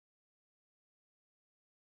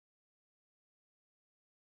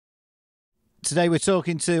Today we're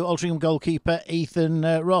talking to Altrincham goalkeeper Ethan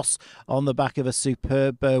Ross on the back of a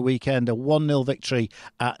superb weekend, a 1-0 victory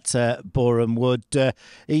at Boreham Wood.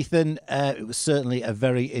 Ethan, it was certainly a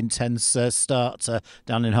very intense start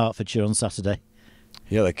down in Hertfordshire on Saturday.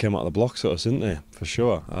 Yeah, they came out of the blocks at us, didn't they? For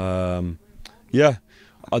sure. Yeah,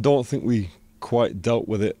 I don't think we quite dealt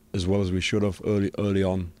with it as well as we should have early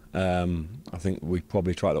on. I think we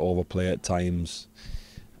probably tried to overplay at times,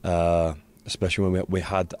 especially when we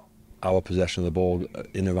had our possession of the ball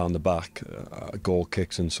in around the back, goal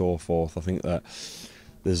kicks and so forth. I think that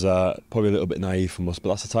there's probably a little bit naive from us, but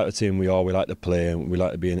that's the type of team we are. We like to play and we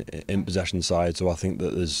like to be in possession side. So I think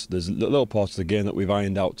that there's little parts of the game that we've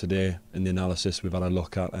ironed out today in the analysis we've had a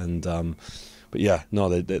look at. And but yeah, no,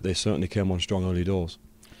 they certainly came on strong early doors.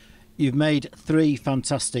 You've made 3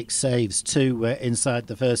 fantastic saves, 2 inside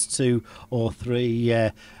the first 2 or 3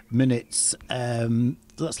 minutes.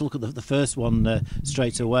 Let's look at the first one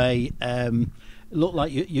straight away. It looked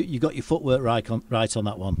like you got your footwork right on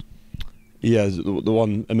that one. Yeah, the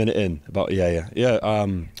one a minute in. Yeah.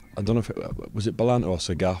 I don't know if it was Balanta or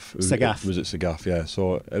Sagaf. Was it Sagaf? Yeah.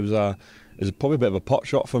 So it was probably a bit of a pot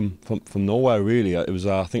shot from nowhere. Really, it was.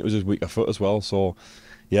 I think it was his weaker foot as well. So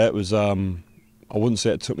yeah, it was. I wouldn't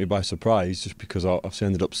say it took me by surprise, just because I obviously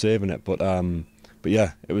ended up saving it. But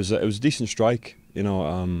yeah, it was a decent strike. You know,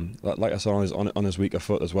 like I said, on his weaker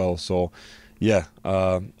foot as well. So yeah,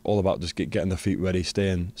 all about just getting the feet ready,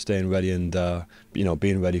 staying ready, and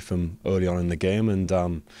being ready from early on in the game. And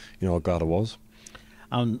glad I was.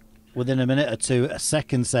 And within a minute or two, a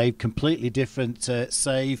second save, completely different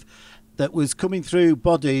save that was coming through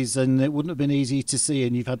bodies, and it wouldn't have been easy to see,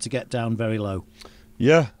 and you've had to get down very low.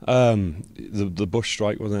 Yeah, the Bush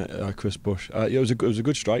strike, wasn't it? Chris Bush. Yeah, it was a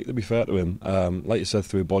good strike, to be fair to him. Like you said,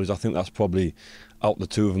 through bodies. I think that's probably out the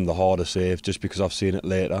two of them the harder save, just because I've seen it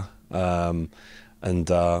later. And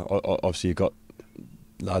obviously you've got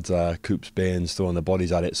lads Coops, Baines throwing the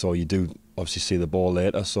bodies at it, so you do obviously see the ball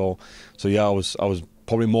later. So yeah, I was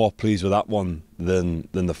probably more pleased with that one than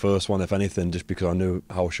the first one, if anything, just because I knew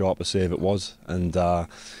how sharp a save it was. And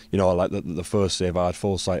like the first save, I had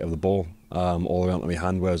full sight of the ball all around to my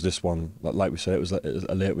hand, whereas this one, like we said, it was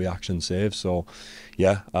a late reaction save. So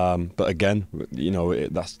yeah, but again,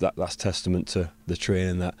 that's testament to the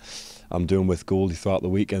training that I'm doing with Goldie throughout the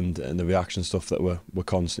weekend and the reaction stuff that we're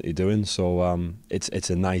constantly doing. So it's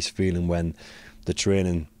a nice feeling when the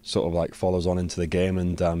training sort of like follows on into the game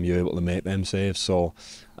and you're able to make them saves. So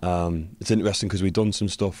it's interesting because we've done some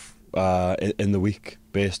stuff in the week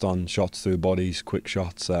based on shots through bodies, quick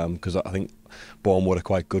shots, because I think Bournemouth are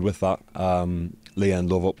quite good with that. Lee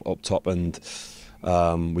and Love up top, and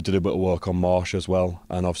we did a bit of work on Marsh as well,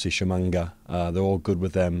 and obviously Shamanga. They're all good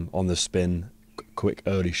with them on the spin, quick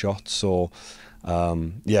early shots. So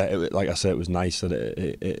like I said, it was nice that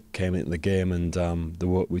it came into the game, and the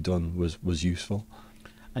work we done was useful.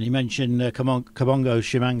 And you mentioned Kabongo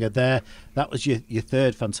Shimanga there. That was your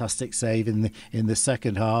third fantastic save in the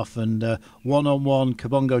second half, and one-on-one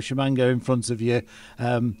Kabongo Shimanga in front of you.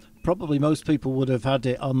 Probably most people would have had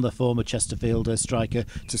it on the former Chesterfield striker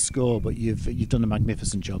to score, but you've done a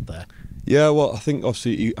magnificent job there. Yeah, well, I think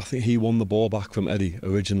obviously he won the ball back from Eddie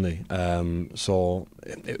originally, so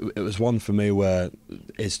it was one for me where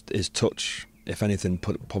his touch, if anything,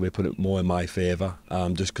 probably put it more in my favour,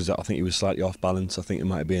 just because I think he was slightly off balance. I think it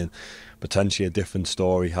might have been potentially a different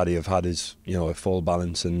story had he have had his a full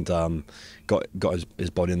balance and got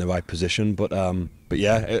his body in the right position. But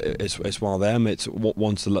yeah, it's one of them. It's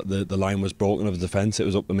once the line was broken of the defence, it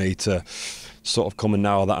was up to me to sort of come and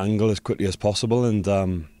narrow that angle as quickly as possible. And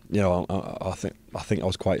I think I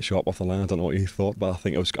was quite sharp off the line. I don't know what you thought, but I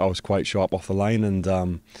think I was quite sharp off the line,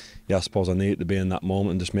 and I suppose I needed to be in that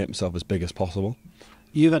moment and just make myself as big as possible.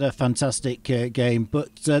 You've had a fantastic game,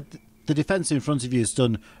 but the defence in front of you has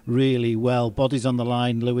done really well. Bodies on the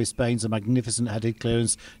line, Lewis Baines, a magnificent headed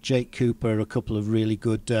clearance, Jake Cooper, a couple of really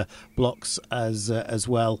good blocks as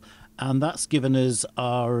well. And that's given us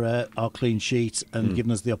our clean sheet and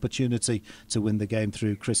given us the opportunity to win the game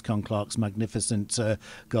through Chris Conclark's magnificent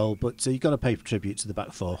goal. But you've got to pay tribute to the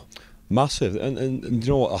back four. Massive. And you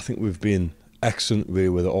know what? I think we've been excellent really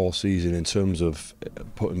with it all season in terms of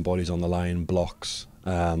putting bodies on the line, blocks.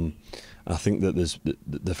 I think that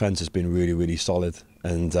the defence has been really, really solid.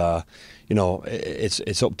 And,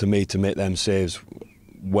 it's up to me to make them saves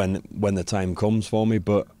when the time comes for me.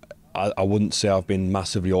 But I wouldn't say I've been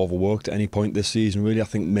massively overworked at any point this season, really. I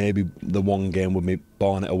think maybe the one game with me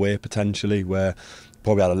barring it away potentially, where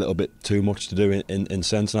probably had a little bit too much to do in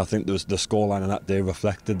sense, and I think the scoreline on that day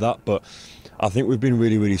reflected that. But I think we've been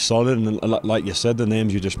really, really solid, and like you said, the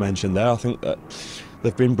names you just mentioned there, I think that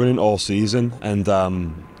they've been brilliant all season, and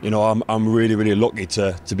you know, I'm really, really lucky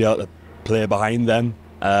to be able to play behind them.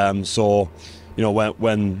 So, you know,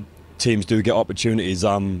 when teams do get opportunities,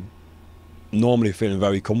 I'm normally feeling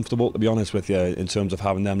very comfortable, to be honest with you, in terms of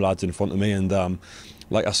having them lads in front of me. And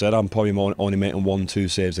like I said, I'm probably only making 1-2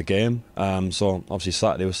 saves a game. So obviously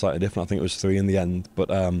Saturday was slightly different. I think it was 3 in the end. But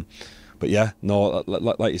yeah, no,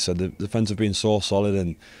 like you said, the defence have been so solid,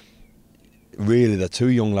 and really they're 2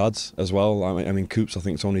 young lads as well. I mean Coops, I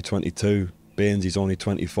think, is only 22. Baines, he's only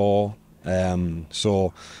 24.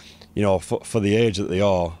 So, you know, for the age that they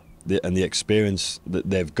are and the experience that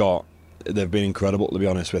they've got, they've been incredible, to be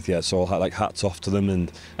honest with you. So like, hats off to them,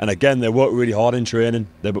 and again, they work really hard in training.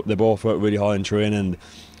 They both work really hard in training,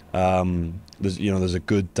 and there's a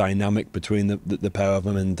good dynamic between the pair of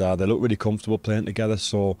them, and they look really comfortable playing together.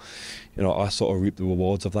 So, you know, I sort of reap the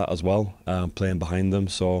rewards of that as well, playing behind them.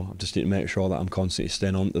 So I just need to make sure that I'm constantly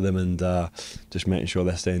staying on to them, and just making sure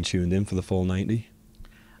they're staying tuned in for the full 90.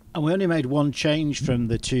 And we only made one change from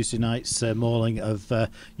the Tuesday night's mauling of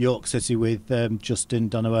York City, with Justin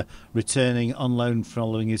Donowa returning on loan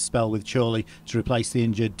following his spell with Chorley to replace the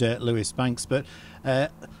injured Lewis Banks. But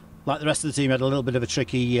like the rest of the team, had a little bit of a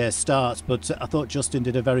tricky start, but I thought Justin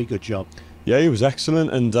did a very good job. Yeah, he was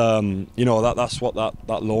excellent, and you know, that's what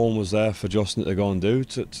that loan was there for Justin to go and do,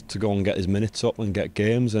 to go and get his minutes up and get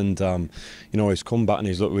games. And you know, he's come back and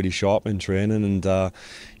he's looked really sharp in training. And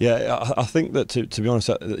yeah, I think that to be honest,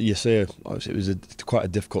 you say it was quite a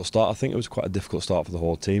difficult start. I think it was quite a difficult start for the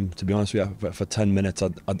whole team, to be honest with you. For 10 minutes,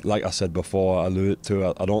 like I said before, I alluded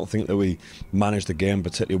to, I don't think that we managed the game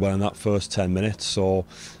particularly well in that first 10 minutes. So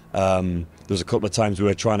there was a couple of times we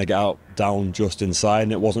were trying to get out down just inside,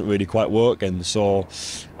 and it wasn't really quite working. So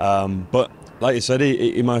but like you said,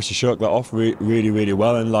 he managed to shirk that off really, really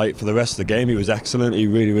well, and like for the rest of the game he was excellent. He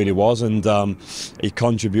really, really was, and he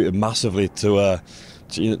contributed massively to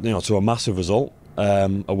a massive result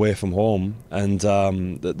away from home. And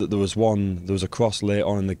there was a cross late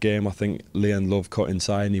on in the game. I think Leon Love cut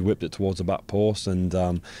inside and he whipped it towards the back post,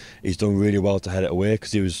 and he's done really well to head it away,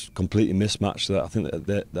 because he was completely mismatched. I think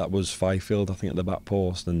that was Fifield, I think, at the back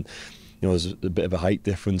post, and you know, there's a bit of a height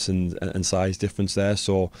difference and size difference there.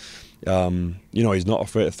 So you know, he's not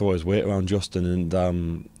afraid to throw his weight around, Justin,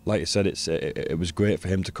 and like I said, it was great for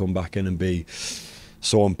him to come back in and be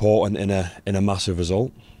so important in a massive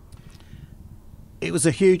result. It was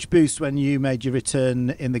a huge boost when you made your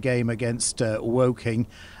return in the game against Woking,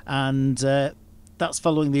 and that's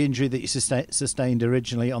following the injury that you sustained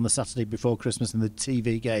originally on the Saturday before Christmas in the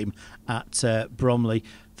TV game at Bromley.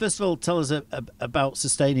 First of all, tell us about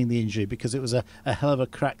sustaining the injury, because it was a hell of a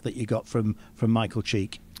crack that you got from Michael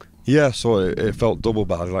Cheek. Yeah, so it felt double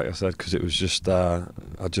bad, like I said, because it was just I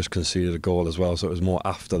just conceded a goal as well, so it was more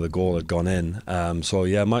after the goal had gone in. So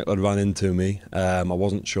yeah, Michael had ran into me. I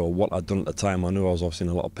wasn't sure what I'd done at the time. I knew I was obviously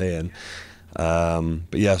in a lot of pain.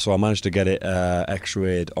 But yeah, so I managed to get it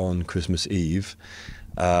x-rayed on Christmas Eve,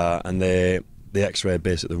 and they x-rayed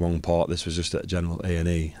basically the wrong part. This was just at general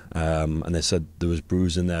A&E, and they said there was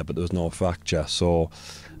bruising there, but there was no fracture. So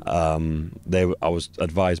I was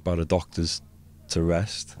advised by the doctors to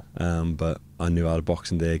rest, but I knew I had a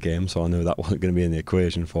Boxing Day game, so I knew that wasn't going to be in the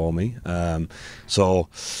equation for me. So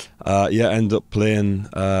yeah, I ended up playing,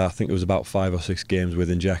 I think it was about 5 or 6 games with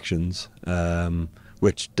injections,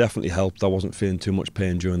 which definitely helped. I wasn't feeling too much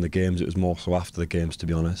pain during the games, it was more so after the games, to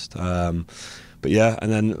be honest. But yeah,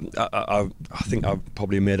 and then I think I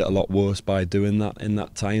probably made it a lot worse by doing that in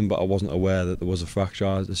that time, but I wasn't aware that there was a fracture.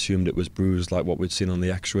 I assumed it was bruised like what we'd seen on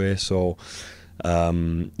the x-ray. So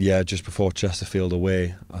yeah, just before Chesterfield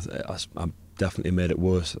away, I definitely made it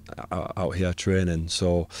worse out here training.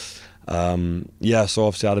 So yeah, so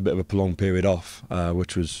obviously I had a bit of a prolonged period off,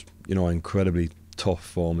 which was, you know, incredibly tough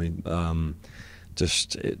for me.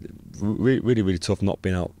 Really, really tough not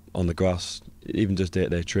being out on the grass, even just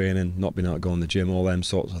day-to-day training, not being able to go in the gym, all them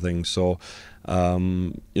sorts of things. So you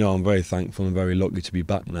know, I'm very thankful and very lucky to be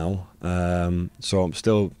back now. So I'm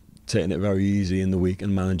still taking it very easy in the week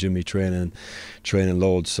and managing me training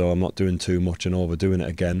loads, so I'm not doing too much and overdoing it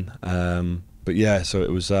again. But yeah, so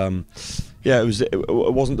it was it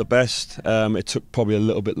wasn't the best. It took probably a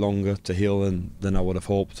little bit longer to heal than I would have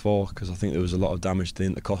hoped for, because I think there was a lot of damage to the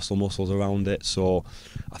intercostal muscles around it. So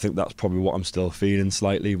I think that's probably what I'm still feeling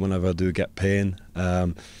slightly whenever I do get pain.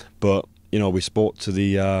 But you know, we spoke to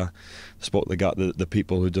the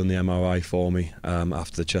people who'd done the MRI for me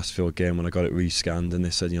after the Chesterfield game when I got it rescanned, and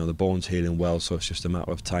they said, you know, the bone's healing well, so it's just a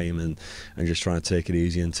matter of time and just trying to take it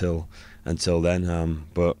easy until then.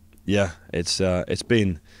 But yeah, it's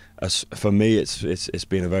been, for me, it's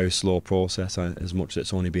been a very slow process. As much as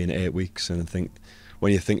it's only been 8 weeks, and I think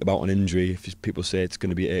when you think about an injury, if people say it's going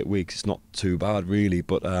to be 8 weeks, it's not too bad really.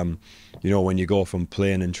 But when you go from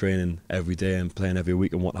playing and training every day and playing every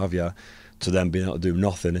week and what have you, to then being able to do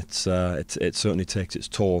nothing, it certainly takes its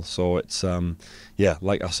toll. So it's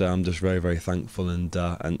like I say, I'm just very, very thankful and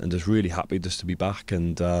just really happy just to be back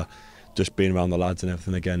and just being around the lads and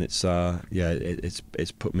everything again. It's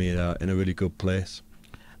put me in a really good place.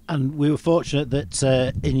 And we were fortunate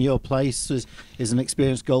that in your place is an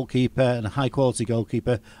experienced goalkeeper and a high-quality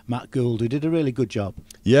goalkeeper, Matt Gould, who did a really good job.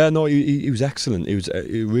 Yeah, no, he was excellent. He was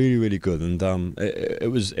really, really good, and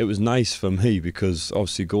it was nice for me because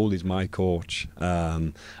obviously Goldie's my coach,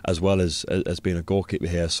 as well as being a goalkeeper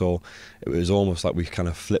here. So it was almost like we kind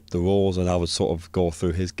of flipped the roles, and I would sort of go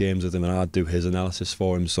through his games with him, and I'd do his analysis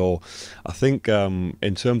for him. So I think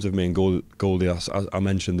in terms of me and Goldie, I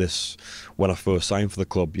mentioned this when I first signed for the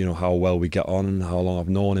club. How well we get on and how long I've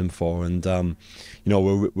known him for, and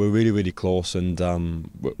we're really, really close, and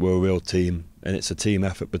we're a real team, and it's a team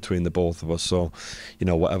effort between the both of us. So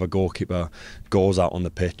whatever goalkeeper goes out on the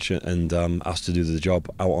pitch and has to do the job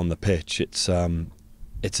out on the pitch, it's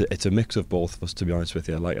a mix of both of us, to be honest with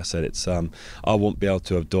you. Like I said, it's I won't be able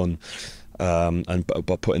to have done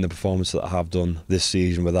but put in the performance that I have done this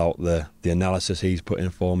season without the analysis he's put in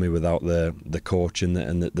for me, without the coaching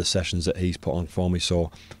and the sessions that he's put on for me. So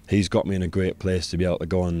he's got me in a great place to be able to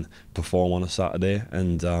go and perform on a Saturday,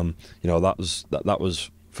 and that was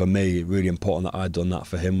for me really important that I'd done that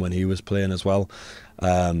for him when he was playing as well.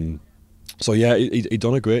 So yeah, he'd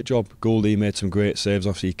done a great job. Goldie made some great saves.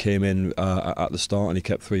 Obviously, he came in at the start and he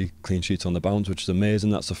kept 3 clean sheets on the bounce, which is amazing.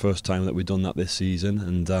 That's the first time that we've done that this season.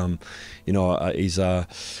 And he's I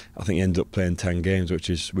think he ended up playing 10 games, which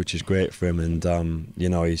is great for him. And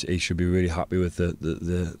he should be really happy with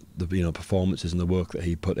the performances and the work that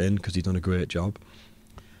he put in, because he's done a great job.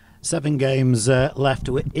 7 games left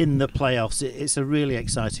in the playoffs. It's a really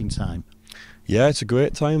exciting time. Yeah, it's a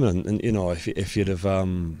great time, and if you'd have.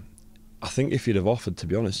 I think if you'd have offered, to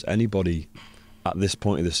be honest, anybody at this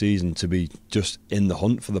point of the season to be just in the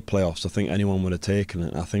hunt for the playoffs, I think anyone would have taken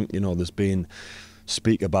it. I think there's been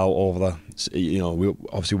speak about over we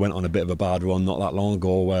obviously went on a bit of a bad run not that long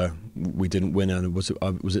ago where we didn't win, and was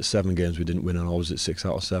it 7 games we didn't win, or was it 6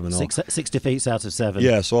 out of 7? 6 defeats out of 7.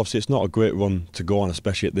 Yeah, so obviously it's not a great run to go on,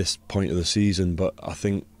 especially at this point of the season. But I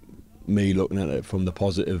think, me looking at it from the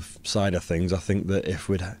positive side of things, I think that if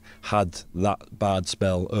we'd had that bad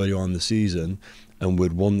spell early on in the season and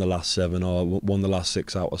we'd won the last 7 or won the last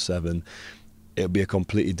 6 out of 7, it would be a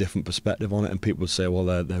completely different perspective on it, and people would say, well,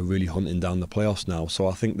 they're really hunting down the playoffs now. So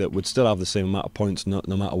I think that we'd still have the same amount of points no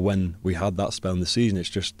matter when we had that spell in the season. It's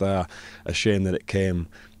just a shame that it came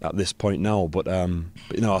at this point now. But I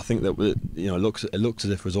think that it looks as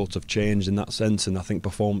if results have changed in that sense, and I think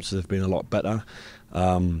performances have been a lot better.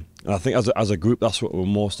 And I think as a group, that's what we're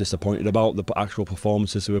most disappointed about, the actual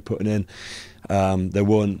performances that we're putting in. They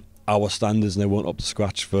weren't our standards, and they weren't up to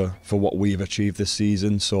scratch for what we've achieved this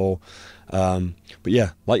season. So, but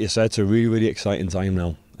yeah, like you said, it's a really, really exciting time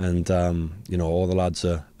now, and all the lads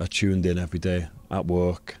are tuned in every day at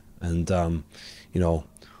work, and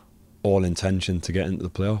all intention to get into the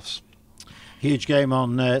playoffs. Huge game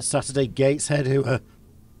on Saturday. Gateshead, who are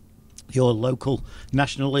your local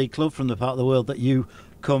National League club from the part of the world that you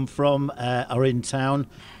come from, are in town.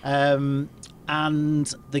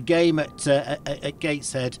 And the game at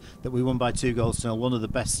Gateshead that we won by 2-0, one of the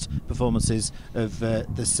best performances of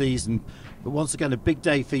the season. But once again, a big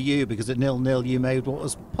day for you, because at 0-0 you made what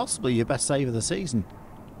was possibly your best save of the season.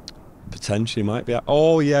 Potentially might be.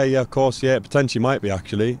 Oh yeah, of course, yeah. Potentially might be,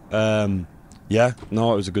 actually. Yeah,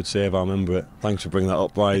 no, it was a good save. I remember it. Thanks for bringing that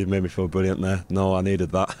up, Brian. You made me feel brilliant there. No, I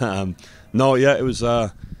needed that. No, yeah, it was.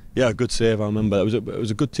 A good save. I remember it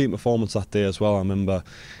was a good team performance that day as well. I remember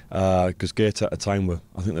because Gateshead at the time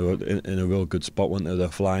I think they were in a real good spot, weren't they? They were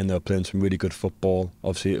flying. They were playing some really good football.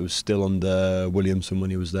 Obviously, it was still under Williamson when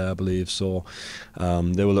he was there, I believe. So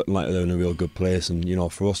they were looking like they were in a real good place. And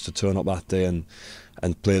for us to turn up that day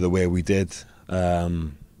and play the way we did, we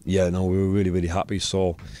were really, really happy.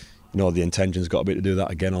 So the intention's got to be to do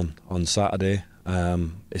that again on Saturday.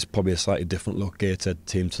 It's probably a slightly different look Gateshead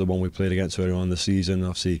team to the one we played against earlier on in the season.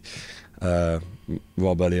 Obviously,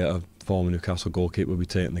 Rob Elliott, a former Newcastle goalkeeper, will be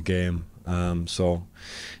taking the game. So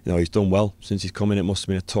he's done well since he's come in. It must have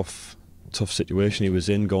been a tough situation he was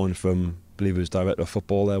in, going from, I believe he was director of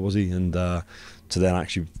football there, was he, and to then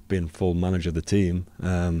actually being full manager of the team.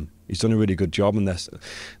 He's done a really good job, and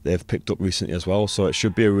they've picked up recently as well. So it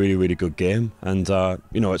should be a really, really good game, and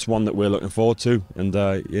it's one that we're looking forward to, and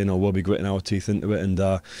we'll be gritting our teeth into it,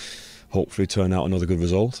 and hopefully turn out another good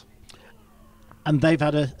result. And they've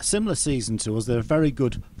had a similar season to us. They're a very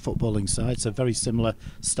good footballing side, so very similar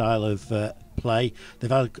style of play. They've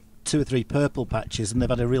had 2 or 3 purple patches, and they've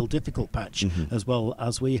had a real difficult patch as well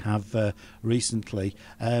as we have recently.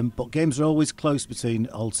 But games are always close between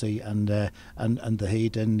Alty and the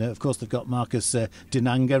Heed, and of course they've got Marcus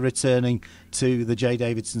Dinanga returning to the J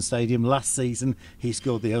Davidson Stadium. Last season he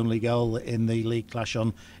scored the only goal in the league clash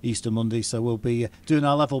on Easter Monday, so we'll be doing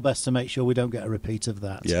our level best to make sure we don't get a repeat of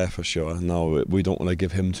that. Yeah, for sure. No, we don't want to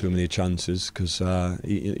give him too many chances because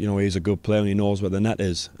he's a good player and he knows where the net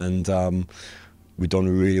is, and we've done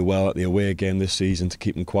really well at the away game this season to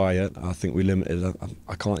keep him quiet. I think we limited,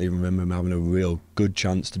 I can't even remember him having a real good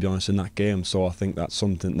chance, to be honest, in that game. So I think that's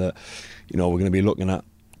something that, we're going to be looking at,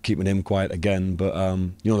 keeping him quiet again. But,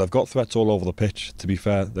 they've got threats all over the pitch, to be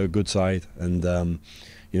fair. They're a good side. And,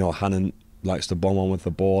 Hannon likes to bomb on with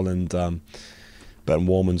the ball, and Ben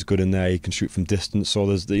Warman's good in there. He can shoot from distance. So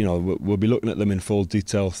there's, we'll be looking at them in full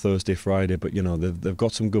detail Thursday, Friday. But they've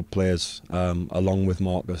got some good players along with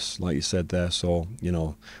Marcus, like you said there. So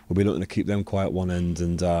we'll be looking to keep them quiet at one end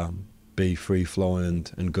and be free flowing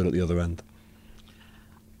and good at the other end.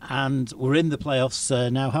 And we're in the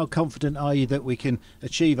playoffs now. How confident are you that we can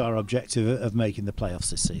achieve our objective of making the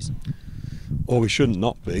playoffs this season? Well, we shouldn't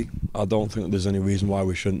not be. I don't think that there's any reason why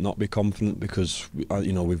we shouldn't not be confident, because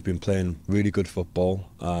we've been playing really good football.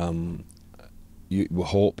 We're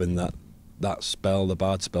hoping that the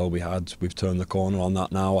bad spell we had, we've turned the corner on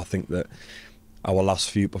that now. I think that our last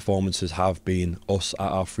few performances have been us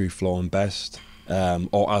at our free flowing best,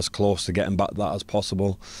 or as close to getting back to that as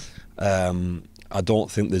possible. I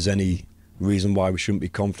don't think there's any reason why we shouldn't be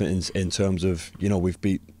confident in terms of, we've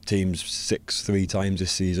beat teams 3 times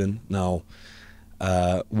this season. Now,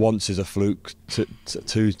 once is a fluke,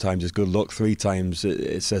 2 times is good luck, 3 times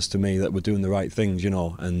it says to me that we're doing the right things,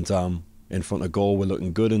 and in front of goal we're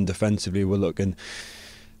looking good, and defensively we're looking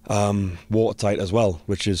watertight as well,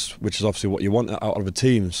 which is obviously what you want out of a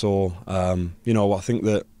team. So, I think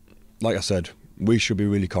that, like I said, we should be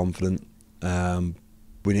really confident.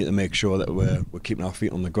 We need to make sure that we're keeping our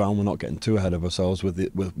feet on the ground. We're not getting too ahead of ourselves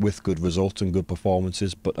with good results and good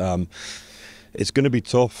performances. But it's going to be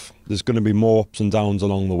tough. There's going to be more ups and downs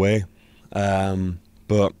along the way.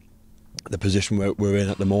 But the position we're in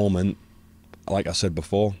at the moment, like I said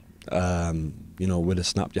before, would have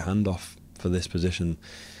snapped your hand off for this position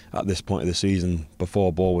at this point of the season before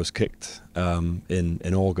a ball was kicked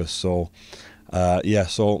in August. So,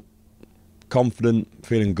 so confident,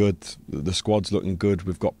 feeling good. The squad's looking good.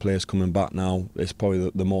 We've got players coming back now. It's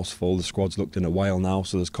probably the most full the squad's looked in a while now.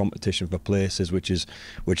 So there's competition for places, which is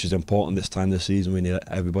important this time this season. We need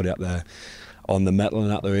everybody out there on the metal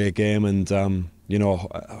and at their A game. And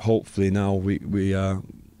hopefully now we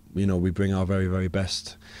bring our very, very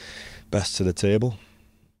best to the table.